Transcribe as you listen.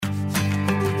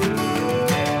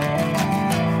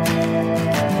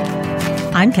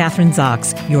I'm Kathryn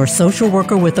Zox, your social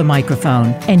worker with a microphone,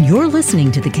 and you're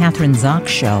listening to The Kathryn Zox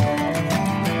Show.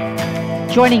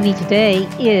 Joining me today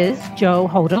is Joe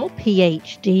Hoedel,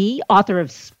 PhD, author of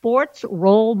Sports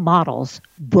Role Models,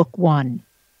 Book 1.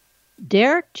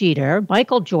 Derek Jeter,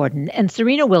 Michael Jordan, and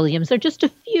Serena Williams are just a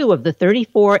few of the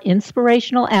 34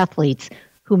 inspirational athletes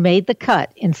who made the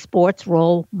cut in Sports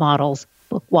Role Models,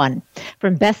 Book 1,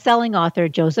 from bestselling author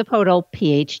Joseph Hoedel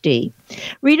PhD.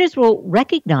 Readers will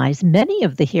recognize many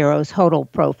of the heroes' Hoedel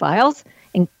profiles,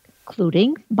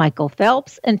 including Michael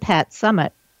Phelps and Pat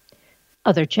Summitt.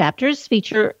 Other chapters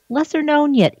feature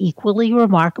lesser-known yet equally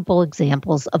remarkable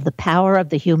examples of the power of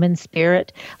the human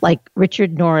spirit, like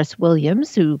Richard Norris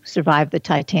Williams, who survived the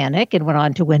Titanic and went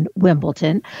on to win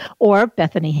Wimbledon, or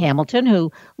Bethany Hamilton,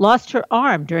 who lost her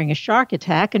arm during a shark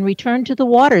attack and returned to the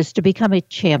waters to become a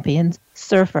champion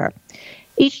surfer.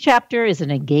 Each chapter is an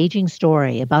engaging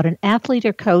story about an athlete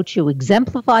or coach who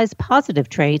exemplifies positive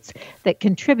traits that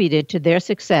contributed to their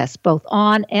success both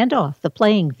on and off the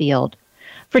playing field.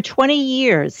 For 20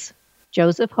 years,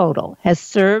 Joseph Hoedel has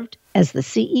served as the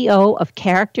CEO of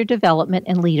Character Development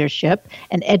and Leadership,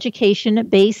 an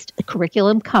education-based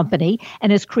curriculum company,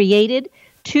 and has created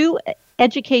 2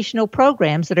 educational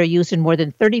programs that are used in more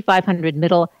than 3,500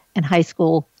 middle and high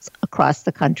schools across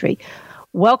the country.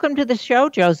 Welcome to the show,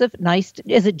 Joseph.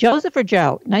 Is it Joseph or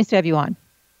Joe? Nice to have you on.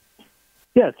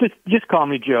 Yeah, just call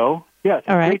me Joe. Yeah, it's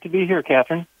great to be here,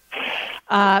 Kathryn.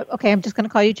 Okay, I'm just going to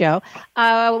call you Joe.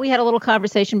 We had a little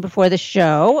conversation before the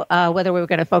show, whether we were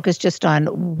going to focus just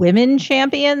on women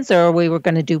champions or we were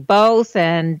going to do both.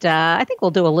 And I think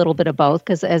we'll do a little bit of both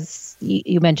because, as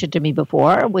you mentioned to me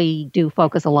before, we do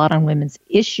focus a lot on women's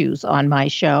issues on my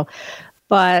show.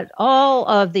 But all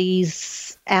of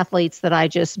these athletes that I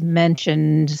just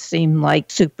mentioned seem like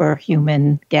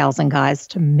superhuman gals and guys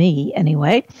to me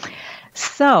anyway.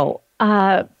 So,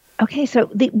 okay, so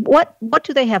what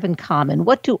do they have in common?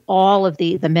 What do all of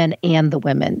the men and the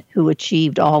women who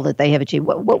achieved all that they have achieved,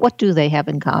 what do they have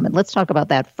in common? Let's talk about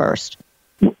that first.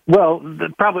 Well,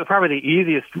 probably the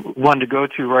easiest one to go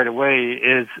to right away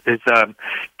is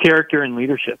character and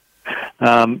leadership.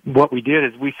 What we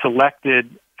did is we selected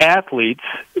athletes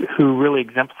who really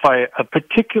exemplify a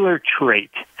particular trait.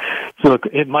 So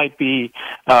it might be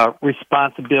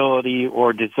responsibility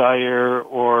or desire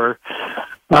or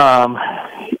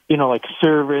like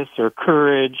service or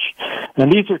courage.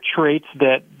 And these are traits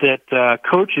that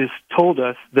coaches told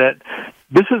us that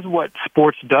this is what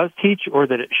sports does teach or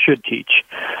that it should teach.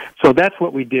 So that's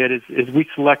what we did is we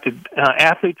selected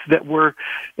athletes that were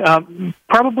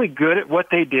probably good at what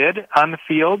they did on the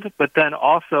field, but then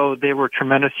also they were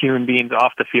tremendous human beings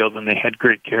off the field and they had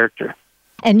great character.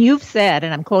 And you've said,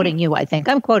 and I'm quoting you, I think,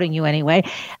 I'm quoting you anyway,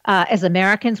 as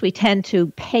Americans, we tend to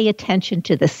pay attention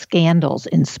to the scandals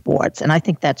in sports. And I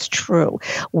think that's true.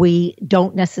 We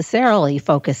don't necessarily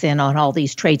focus in on all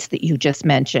these traits that you just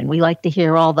mentioned. We like to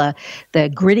hear all the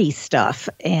gritty stuff.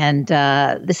 And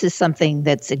this is something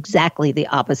that's exactly the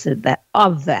opposite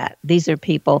of that. These are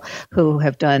people who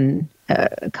have done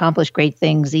accomplished great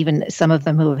things, even some of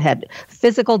them who have had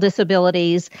physical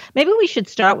disabilities. Maybe we should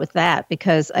start with that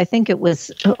because I think it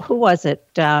was, who was it?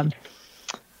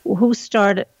 Who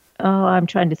started? Oh, I'm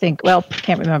trying to think. Well,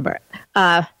 can't remember.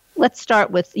 Let's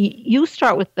start with, let's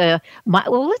start with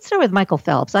Michael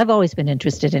Phelps. I've always been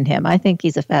interested in him. I think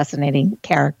he's a fascinating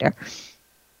character.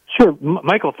 Sure.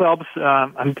 Michael Phelps,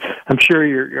 I'm sure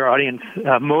your audience,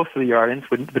 most of the audience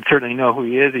would certainly know who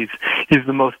he is. He's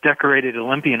the most decorated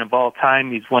Olympian of all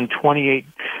time. He's won 28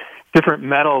 different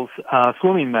medals,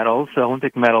 swimming medals,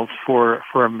 Olympic medals for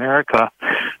America.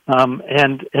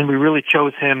 And we really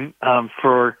chose him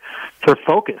for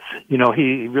focus. He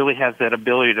really has that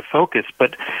ability to focus.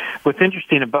 But what's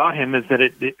interesting about him is that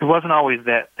it wasn't always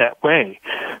that way.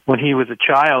 When he was a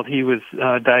child, he was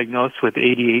diagnosed with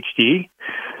ADHD.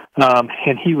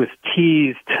 And he was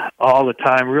teased all the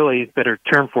time. Really, a better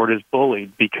term for it is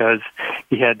bullied because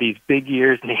he had these big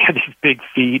ears and he had these big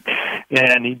feet,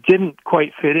 and he didn't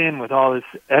quite fit in with all this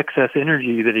excess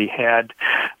energy that he had.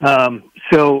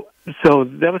 So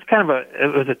that was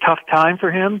it was a tough time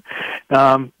for him.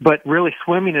 But really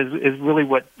swimming is really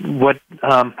what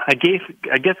I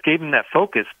guess gave him that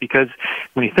focus, because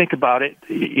when you think about it,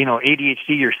 ADHD,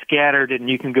 you're scattered and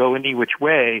you can go any which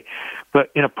way, but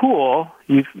in a pool,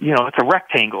 it's a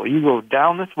rectangle. You go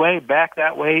down this way, back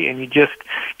that way, and it just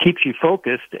keeps you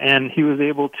focused. And he was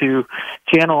able to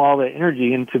channel all that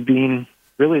energy into being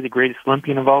really the greatest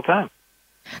Olympian of all time.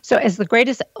 So as the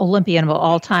greatest Olympian of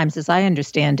all times, as I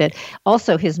understand it,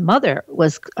 also his mother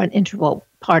was an integral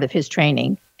part of his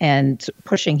training and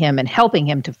pushing him and helping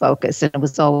him to focus, and it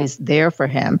was always there for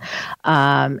him.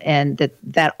 And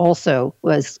that also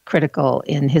was critical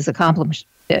in his accomplishments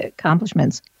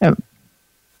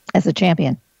as a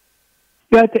champion.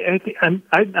 Yeah,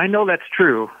 I know that's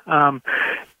true.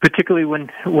 Particularly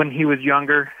when he was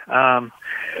younger,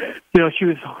 she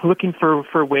was looking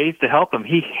for ways to help him.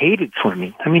 He hated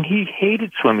swimming. I mean, he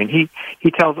hated swimming.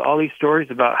 He tells all these stories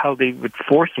about how they would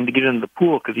force him to get into the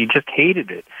pool because he just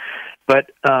hated it.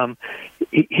 But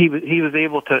he was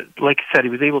able to, like I said, he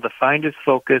was able to find his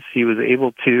focus. He was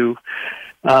able to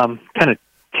kind of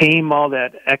tame all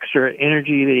that extra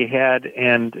energy that he had,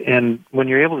 and when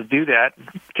you're able to do that,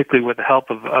 particularly with the help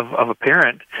of a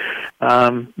parent,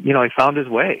 he found his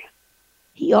way.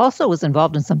 He also was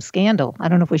involved in some scandal. I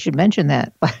don't know if we should mention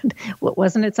that, but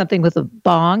wasn't it something with a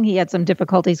bong? He had some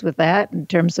difficulties with that in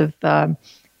terms of,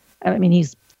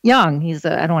 he's young.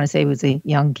 I don't want to say he was a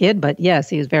young kid, but yes,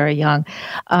 he was very young.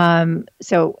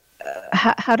 So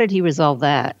how did he resolve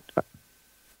that?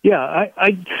 Yeah,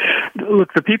 I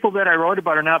look. The people that I wrote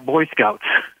about are not Boy Scouts.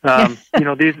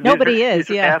 These nobody is.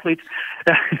 These yeah, athletes.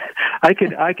 I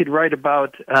could write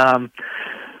about Tony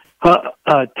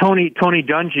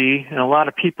Dungy and a lot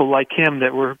of people like him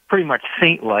that were pretty much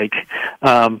saint-like.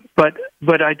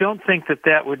 But I don't think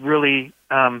that would really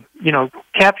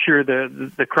capture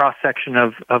the cross section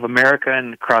of America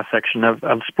and the cross section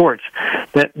of sports.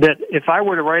 That if I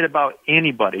were to write about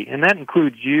anybody, and that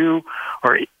includes you,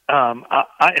 or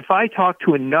if I talk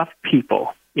to enough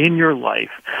people in your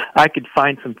life, I could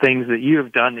find some things that you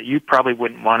have done that you probably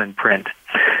wouldn't want in print.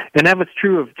 And that was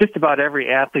true of just about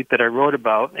every athlete that I wrote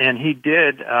about. And he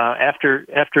did after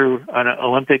an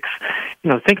Olympics.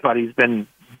 Think about it.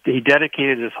 He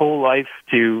dedicated his whole life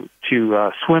to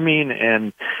swimming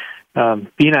and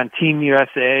being on Team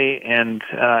USA. And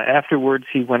afterwards,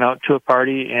 he went out to a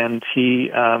party and he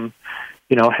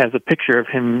has a picture of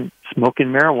him smoking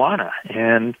marijuana,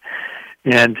 and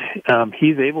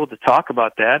he's able to talk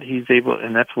about that. He's able,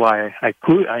 and that's why I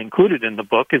included in the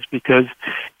book, is because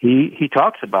he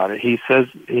talks about it. He says,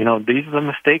 these are the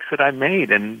mistakes that I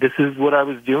made, and this is what I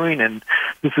was doing, and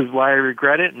this is why I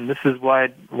regret it, and this is why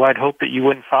I'd hope that you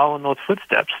wouldn't follow in those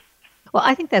footsteps. Well,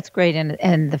 I think that's great,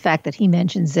 and the fact that he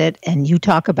mentions it and you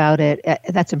talk about it,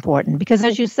 that's important. Because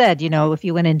as you said, if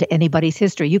you went into anybody's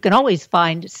history, you can always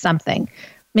find something.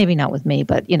 Maybe not with me,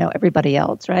 but, everybody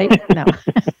else, right? No.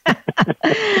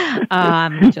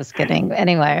 Just kidding.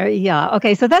 Anyway, yeah.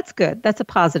 Okay, so that's good. That's a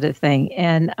positive thing.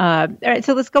 And all right,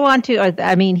 so let's go on to,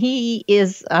 he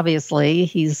is, obviously,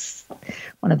 he's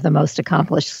one of the most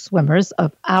accomplished swimmers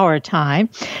of our time.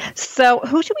 So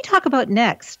who should we talk about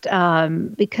next?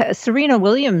 Because Serena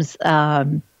Williams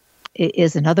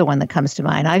is another one that comes to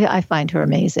mind. I find her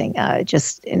amazing,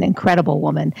 just an incredible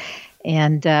woman.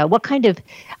 And what kind of,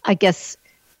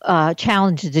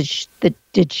 challenges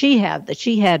did she have that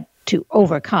she had to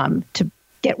overcome to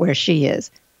get where she is?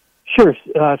 Sure.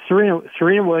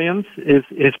 Serena Williams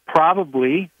is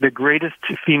probably the greatest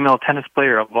female tennis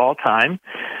player of all time.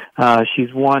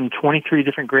 She's won 23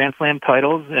 different Grand Slam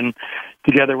titles, and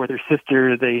together with her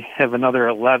sister, they have another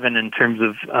 11 in terms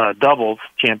of doubles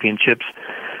championships.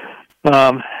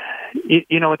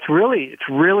 It's really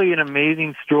an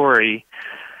amazing story.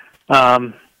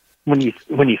 When you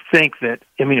think that,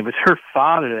 it was her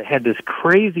father that had this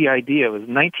crazy idea. It was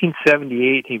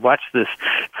 1978. He watched this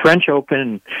French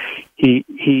Open.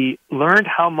 He learned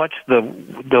how much the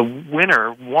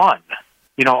winner won,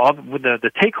 with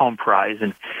the take home prize,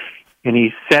 and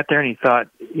he sat there and he thought,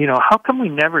 how come we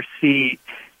never see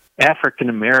African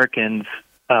Americans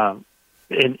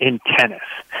in tennis?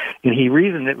 And he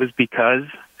reasoned it was because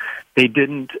they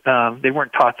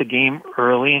weren't taught the game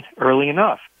early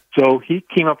enough. So he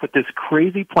came up with this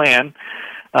crazy plan,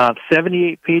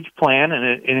 78-page plan, and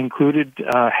it included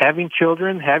having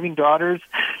children, having daughters,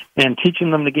 and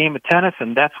teaching them the game of tennis,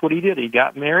 and that's what he did. He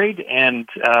got married, and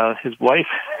his wife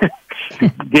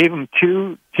gave him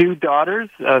two daughters,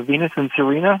 Venus and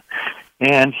Serena,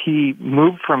 and he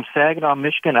moved from Saginaw,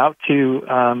 Michigan, out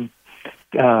to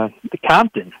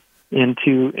Compton,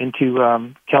 into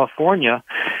California,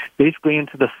 basically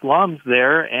into the slums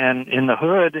there and in the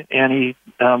hood, and he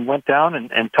went down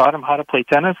and taught them how to play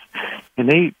tennis,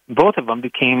 and both of them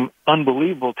became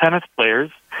unbelievable tennis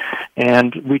players.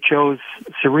 And we chose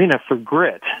Serena for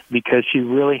grit because she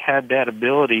really had that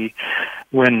ability.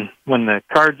 When the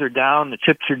cards are down, the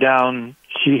chips are down,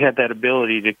 she had that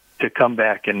ability to come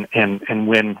back and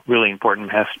win really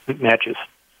important matches.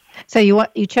 So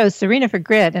you chose Serena for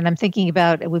grit, and I'm thinking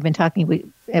about, we've been talking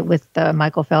with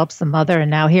Michael Phelps, the mother,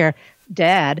 and now here,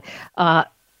 Dad.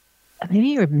 maybe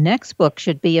your next book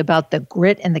should be about the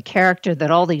grit and the character that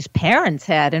all these parents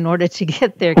had in order to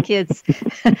get their kids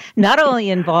not only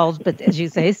involved, but as you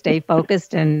say, stay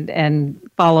focused and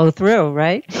follow through,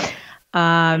 right?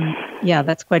 Yeah,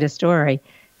 that's quite a story.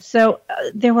 So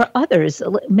there were others.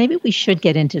 Maybe we should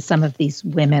get into some of these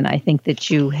women, I think, that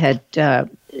you had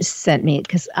sent me,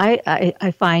 because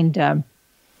I find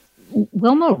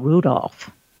Wilma Rudolph.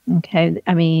 Okay.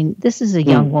 I mean, this is a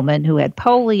young woman who had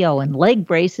polio and leg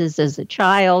braces as a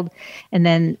child and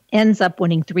then ends up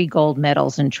winning 3 gold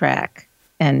medals in track.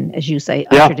 And as you say,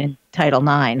 ushered in Title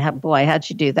IX. How'd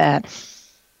she do that?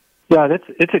 Yeah,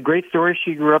 it's a great story.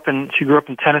 She grew up in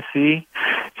Tennessee.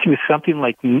 She was something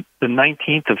like the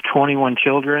 19th of 21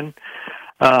 children.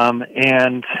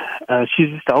 And she's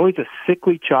just always a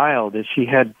sickly child, and she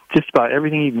had just about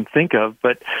everything you can think of,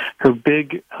 but her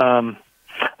big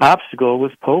obstacle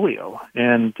was polio,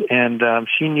 and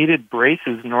she needed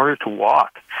braces in order to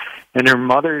walk. And her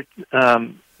mother,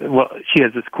 she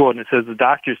has this quote, and it says, "The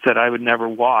doctor said I would never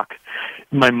walk.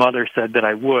 My mother said that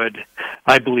I would.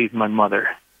 I believed my mother."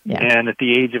 Yeah. And at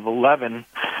the age of 11,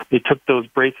 they took those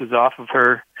braces off of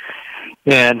her,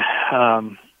 and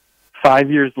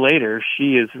 5 years later,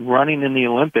 she is running in the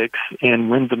Olympics and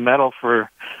wins a medal for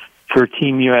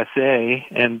Team USA.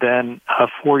 And then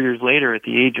 4 years later, at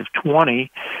the age of 20,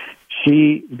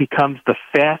 she becomes the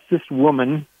fastest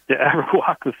woman to ever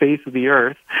walk the face of the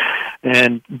earth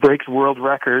and breaks world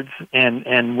records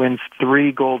and wins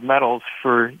 3 gold medals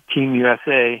for Team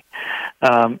USA.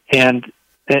 And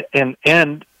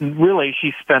really,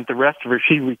 she spent the rest of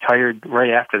she retired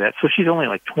right after that. So she's only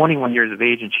like 21 years of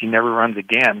age, and she never runs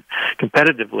again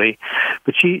competitively.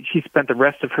 But she spent the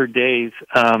rest of her days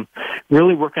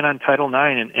really working on Title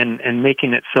IX and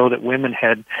making it so that women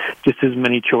had just as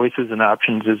many choices and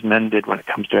options as men did when it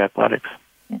comes to athletics.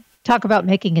 Talk about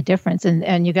making a difference,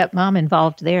 and you got mom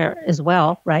involved there as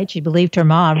well, right? She believed her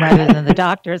mom rather than the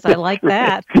doctors. I like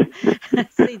that.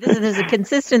 See, there's a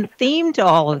consistent theme to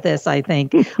all of this, I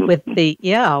think, with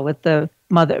the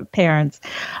mother parents.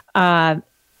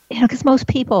 Because most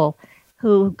people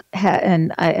who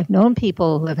and I have known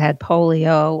people who have had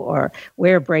polio or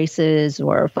wear braces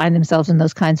or find themselves in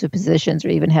those kinds of positions or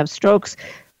even have strokes.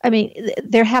 I mean,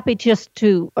 they're happy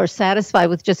or satisfied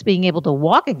with just being able to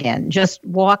walk again, just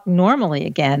walk normally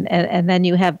again. And then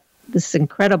you have this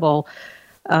incredible,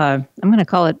 I'm going to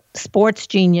call it sports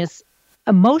genius,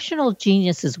 emotional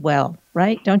genius as well,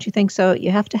 right? Don't you think so?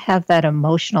 You have to have that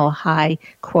emotional high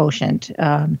quotient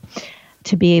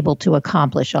to be able to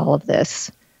accomplish all of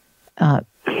this.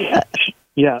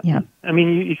 Yeah. I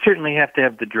mean, you certainly have to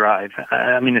have the drive.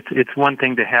 I mean, it's one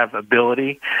thing to have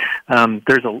ability.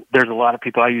 There's a lot of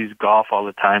people. I use golf all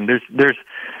the time.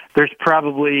 There's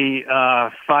probably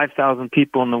 5,000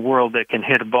 people in the world that can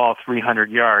hit a ball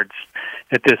 300 yards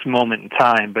at this moment in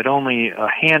time, but only a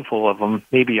handful of them,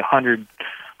 maybe 100,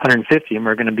 150 of them,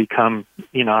 are going to become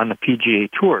on the PGA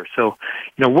Tour. So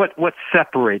what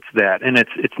separates that? And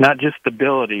it's not just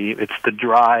ability. It's the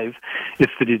drive.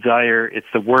 It's the desire. It's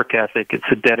the work ethic. It's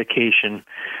the dedication.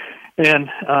 And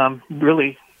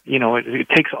really, it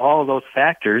takes all of those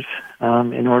factors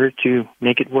in order to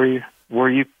make it where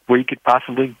you could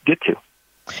possibly get to.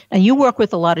 And you work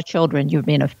with a lot of children. You've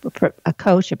been a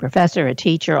coach, a professor, a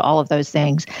teacher, all of those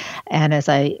things. And as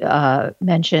I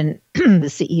mentioned, the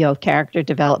CEO of Character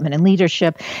Development and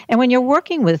Leadership. And when you're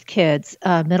working with kids,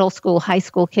 middle school, high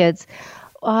school kids,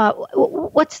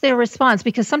 what's their response?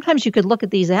 Because sometimes you could look at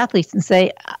these athletes and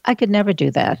say, I could never do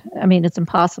that. I mean, it's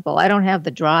impossible. I don't have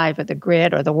the drive or the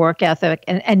grit or the work ethic,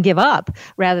 and give up,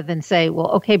 rather than say, well,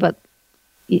 okay, but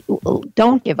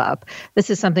don't give up.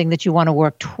 This is something that you want to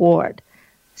work toward.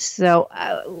 So,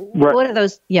 what are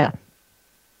those? Yeah.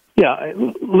 Yeah.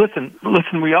 Listen.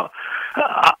 We all.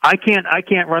 I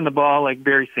can't run the ball like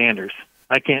Barry Sanders.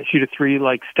 I can't shoot a 3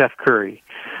 like Steph Curry.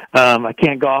 I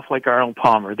can't golf like Arnold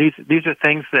Palmer. These are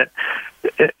things that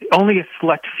only a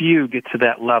select few get to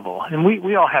that level, and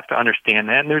we all have to understand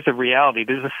that. And there's a reality.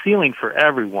 There's a ceiling for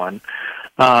everyone.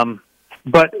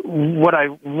 But what I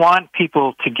want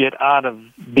people to get out of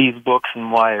these books,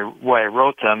 and why I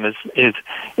wrote them, is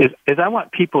I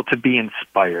want people to be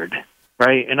inspired,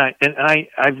 right? And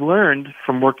I've learned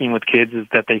from working with kids is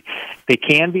that they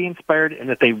can be inspired and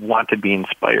that they want to be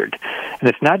inspired. And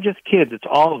it's not just kids; it's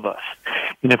all of us.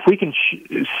 And if we can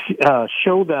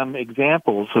show them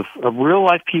examples of real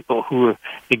life people who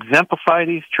exemplify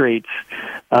these traits,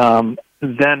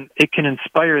 then it can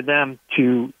inspire them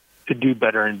to do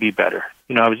better and be better.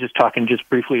 I was just talking just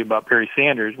briefly about Barry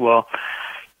Sanders. Well,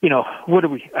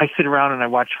 I sit around and I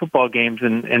watch football games,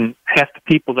 and half the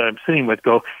people that I'm sitting with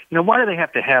go, why do they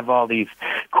have to have all these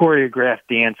choreographed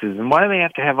dances, and why do they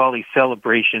have to have all these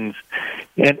celebrations?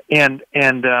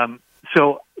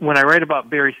 So when I write about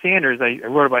Barry Sanders, I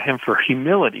wrote about him for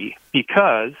humility,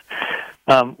 because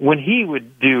when he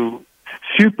would do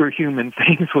superhuman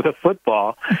things with a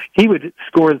football, he would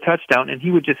score the touchdown, and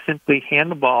he would just simply hand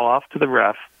the ball off to the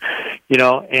ref,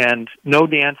 and no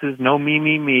dances, no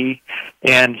me,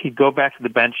 and he'd go back to the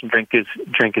bench and drink his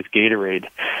Gatorade.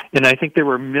 And I think there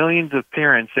were millions of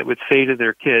parents that would say to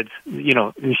their kids,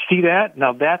 you see that?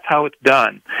 Now that's how it's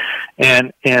done.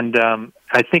 And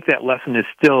I think that lesson is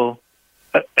still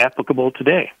applicable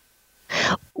today.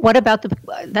 What about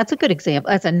that's a good example.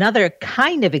 That's another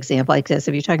kind of example like this.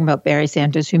 If you're talking about Barry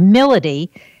Sanders' humility,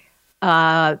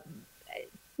 what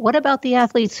about the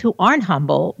athletes who aren't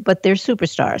humble, but they're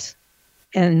superstars?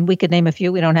 And we could name a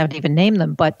few. We don't have to even name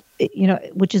them, but,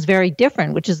 which is very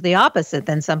different, which is the opposite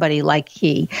than somebody like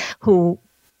he, who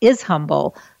is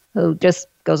humble, who just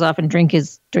goes off and drinks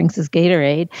his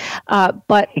Gatorade.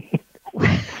 But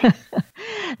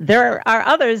there are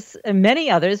others, many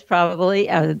others probably,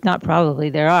 not probably,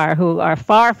 there are, who are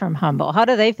far from humble. How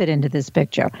do they fit into this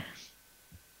picture?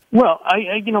 Well,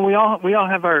 we all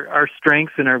have our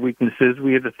strengths and our weaknesses.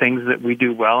 We have the things that we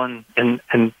do well and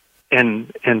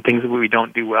things that we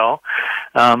don't do well.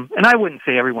 And I wouldn't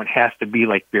say everyone has to be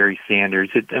like Barry Sanders.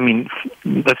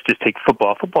 Let's just take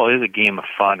football. Football is a game of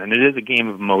fun, and it is a game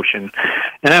of emotion.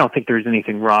 And I don't think there's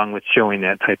anything wrong with showing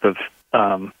that type of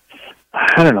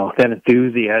that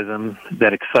enthusiasm,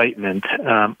 that excitement.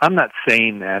 I'm not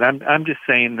saying that. I'm just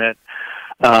saying that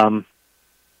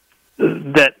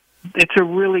that it's a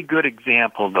really good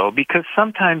example, though, because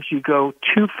sometimes you go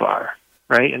too far,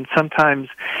 right? And sometimes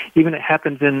even it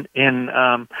happens in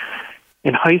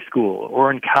high school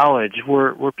or in college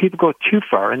where people go too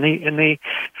far, and they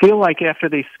feel like after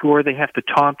they score they have to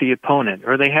taunt the opponent,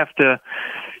 or they have to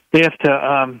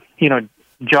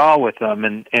jaw with them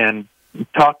and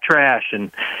talk trash,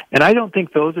 and I don't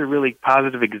think those are really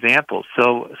positive examples.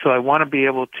 So I want to be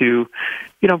able to,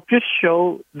 just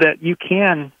show that you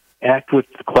can act with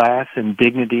class and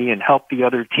dignity and help the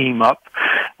other team up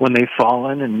when they've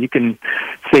fallen, and you can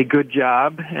say good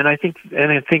job. And I think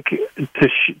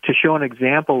to show an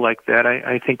example like that,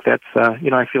 I think that's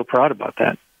I feel proud about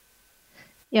that.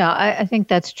 Yeah, I think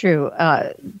that's true.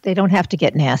 They don't have to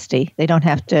get nasty. They don't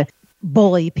have to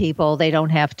bully people. They don't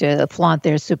have to flaunt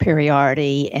their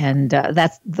superiority, and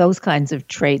those kinds of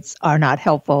traits are not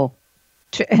helpful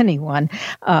to anyone.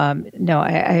 No, I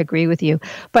agree with you.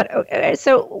 But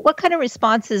so, what kind of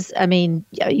responses? I mean,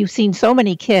 you've seen so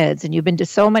many kids, and you've been to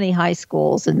so many high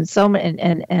schools, and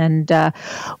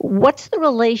what's the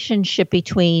relationship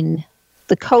between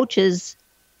the coaches,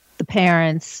 the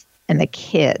parents, and the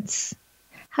kids?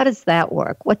 How does that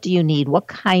work? What do you need? What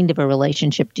kind of a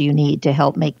relationship do you need to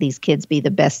help make these kids be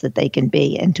the best that they can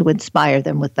be, and to inspire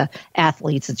them with the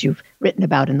athletes that you've written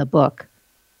about in the book?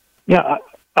 Yeah,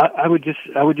 I would just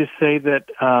say that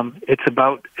it's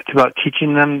about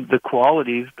teaching them the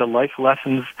qualities, the life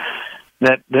lessons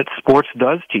that sports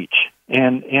does teach,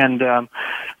 and a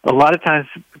lot of times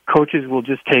coaches will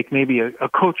just take maybe a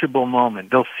coachable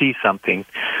moment. They'll see something,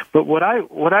 but what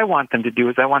I want them to do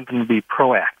is I want them to be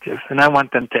proactive, and I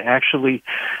want them to actually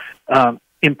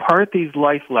impart these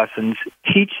life lessons,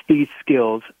 teach these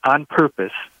skills on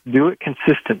purpose, do it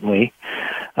consistently,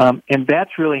 and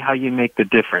that's really how you make the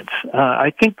difference.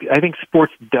 I think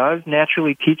sports does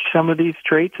naturally teach some of these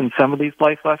traits and some of these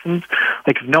life lessons.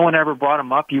 Like if no one ever brought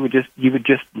them up, you would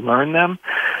just learn them.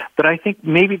 But I think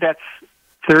maybe that's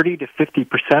 30 to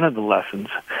 50% of the lessons.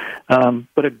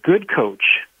 But a good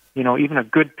coach, even a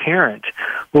good parent,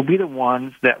 will be the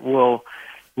ones that will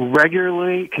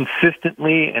regularly,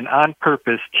 consistently, and on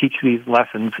purpose teach these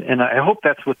lessons, and I hope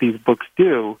that's what these books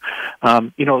do.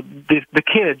 The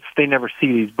kids, they never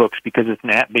see these books because it's an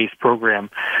app-based program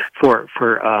for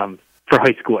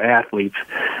high school athletes,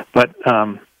 but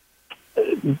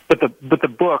the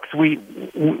books, we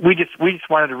just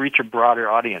wanted to reach a broader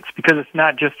audience, because it's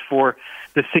not just for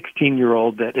the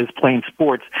 16-year-old that is playing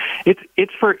sports.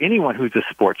 It's for anyone who's a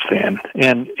sports fan,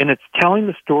 and it's telling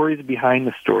the stories behind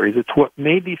the stories. It's what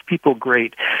made these people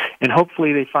great, and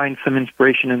hopefully they find some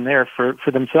inspiration in there for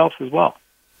themselves as well.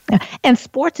 And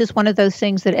sports is one of those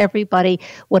things that everybody,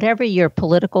 whatever your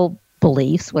political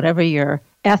beliefs, whatever your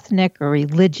ethnic or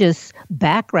religious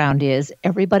background is,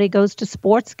 everybody goes to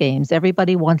sports games.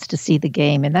 Everybody wants to see the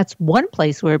game. And that's one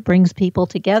place where it brings people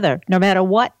together, no matter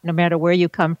what, no matter where you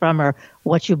come from or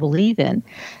what you believe in.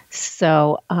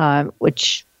 So,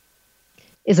 which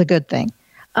is a good thing.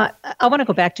 I want to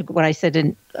go back to what I said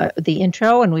in the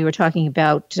intro, and we were talking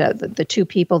about the two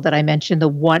people that I mentioned, the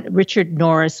one, Richard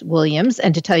Norris Williams,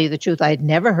 and to tell you the truth, I had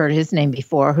never heard his name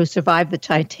before, who survived the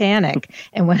Titanic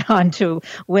and went on to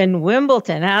win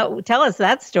Wimbledon. Tell us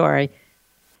that story.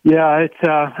 Yeah,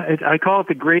 I call it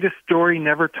the greatest story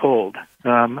never told.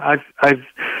 I've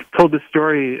told this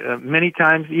story many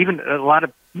times, even a lot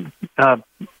of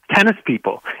tennis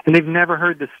people, and they've never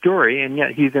heard the story, and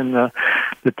yet he's in the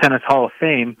Tennis Hall of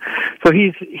Fame. So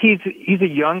he's a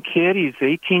young kid. He's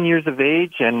 18 years of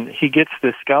age, and he gets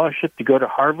the scholarship to go to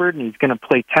Harvard, and he's going to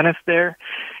play tennis there.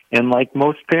 And like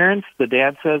most parents, the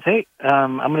dad says, "Hey,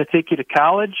 I'm going to take you to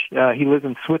college." He lives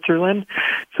in Switzerland,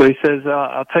 so he says,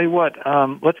 "I'll tell you what.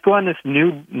 Let's go on this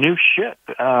new ship.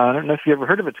 I don't know if you ever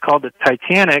heard of it. It's called the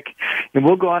Titanic, and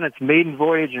we'll go on its maiden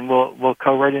voyage, and we'll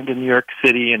go right into New York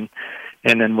City, and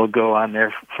then we'll go on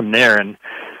there from there." And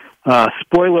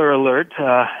spoiler alert: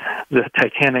 the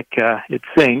Titanic it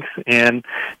sinks, and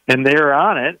they're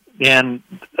on it, and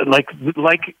like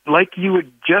you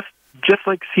would just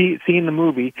like seeing the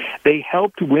movie, they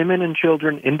helped women and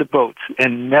children into boats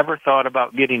and never thought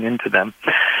about getting into them.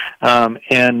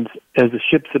 And as the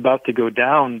ship's about to go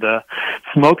down, the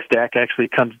smokestack actually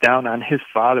comes down on his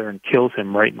father and kills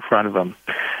him right in front of him.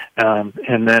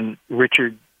 And then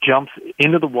Richard jumps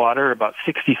into the water about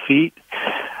 60 feet,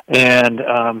 and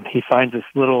he finds this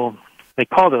little, they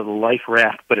called it a life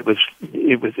raft, but it was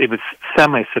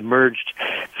semi-submerged.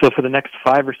 So for the next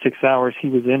 5 or 6 hours, he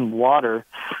was in water,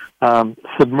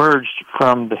 submerged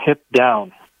from the hip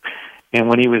down. And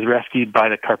when he was rescued by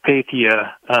the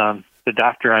Carpathia, the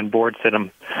doctor on board said,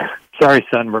 "I'm sorry,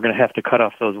 son, we're going to have to cut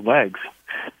off those legs."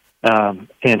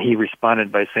 And he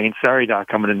responded by saying, "Sorry,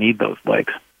 doc, I'm going to need those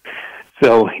legs."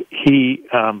 So he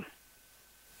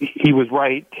was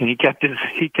right, and he kept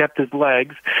his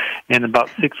legs. And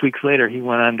about 6 weeks later, he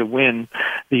went on to win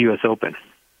the U.S. Open.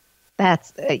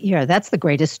 That's the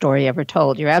greatest story ever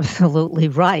told. You're absolutely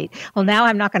right. Well, now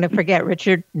I'm not going to forget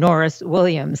Richard Norris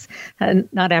Williams, and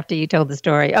not after you told the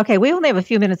story. Okay, we only have a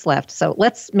few minutes left, so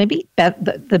let's maybe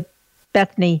the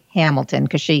Bethany Hamilton,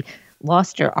 because she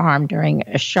lost her arm during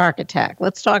a shark attack.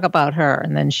 Let's talk about her,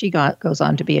 and then she goes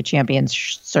on to be a champion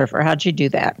surfer. How'd she do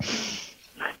that?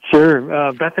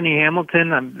 Sure, Bethany Hamilton.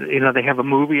 They have a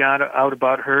movie out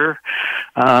about her,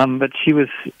 but she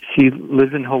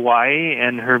lives in Hawaii,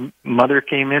 and her mother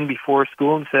came in before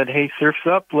school and said, "Hey, surf's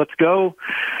up, let's go."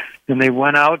 And they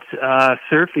went out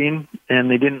surfing, and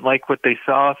they didn't like what they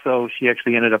saw, so she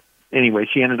ended up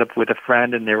with a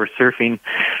friend, and they were surfing,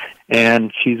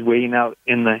 and she's wading out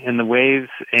in the waves,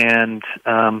 and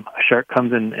a shark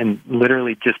comes in and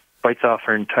literally just bites off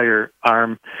her entire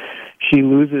arm. She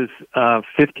loses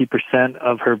 50%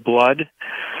 of her blood.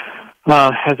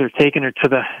 Has her taken her to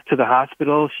the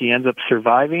hospital. She ends up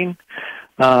surviving,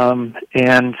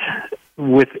 and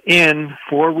within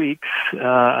 4 weeks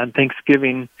on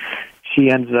Thanksgiving,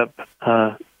 she ends up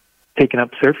taking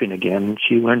up surfing again.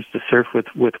 She learns to surf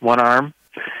with one arm,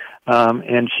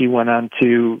 and she went on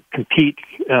to compete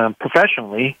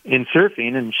professionally in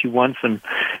surfing, and she won some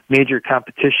major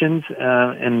competitions,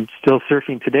 and still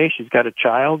surfing today. She's got a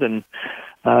child, and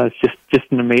it's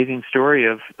just an amazing story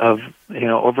of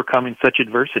overcoming such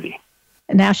adversity.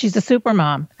 And now she's a super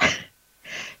mom.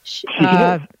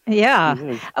 Yeah.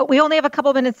 We only have a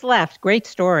couple minutes left. Great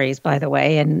stories, by the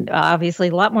way. And obviously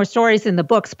a lot more stories in the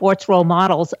book, Sports Role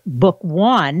Models, Book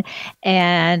 1.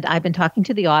 And I've been talking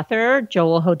to the author,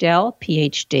 Joel Hoedel,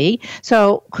 PhD.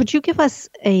 So could you give us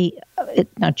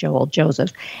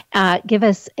Joseph, give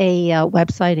us a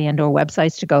website or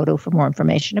websites to go to for more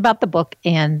information about the book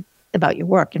and about your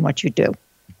work and what you do?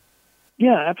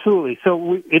 Yeah, absolutely.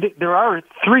 So there are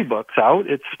 3 books out.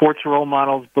 It's Sports Role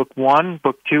Models, Book 1,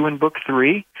 Book 2, and Book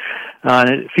 3. And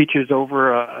it features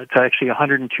it's actually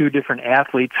 102 different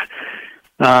athletes.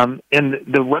 And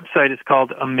the website is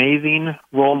called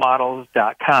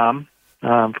AmazingRoleModels.com.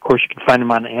 Of course, you can find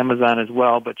them on Amazon as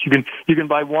well, but you can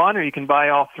buy one or you can buy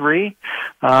all 3.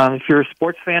 If you're a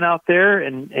sports fan out there,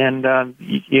 and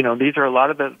these are a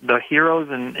lot of the heroes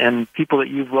and people that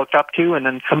you've looked up to, and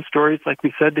then some stories, like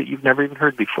we said, that you've never even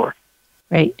heard before.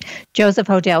 Great. Joseph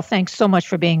Hoedel, thanks so much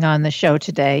for being on the show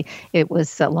today. It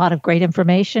was a lot of great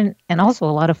information and also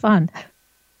a lot of fun.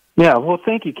 Yeah, well,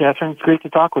 thank you, Kathryn. It's great to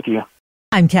talk with you.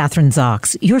 I'm Kathryn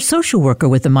Zox, your social worker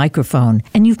with a microphone,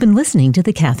 and you've been listening to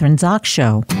The Kathryn Zox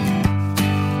Show.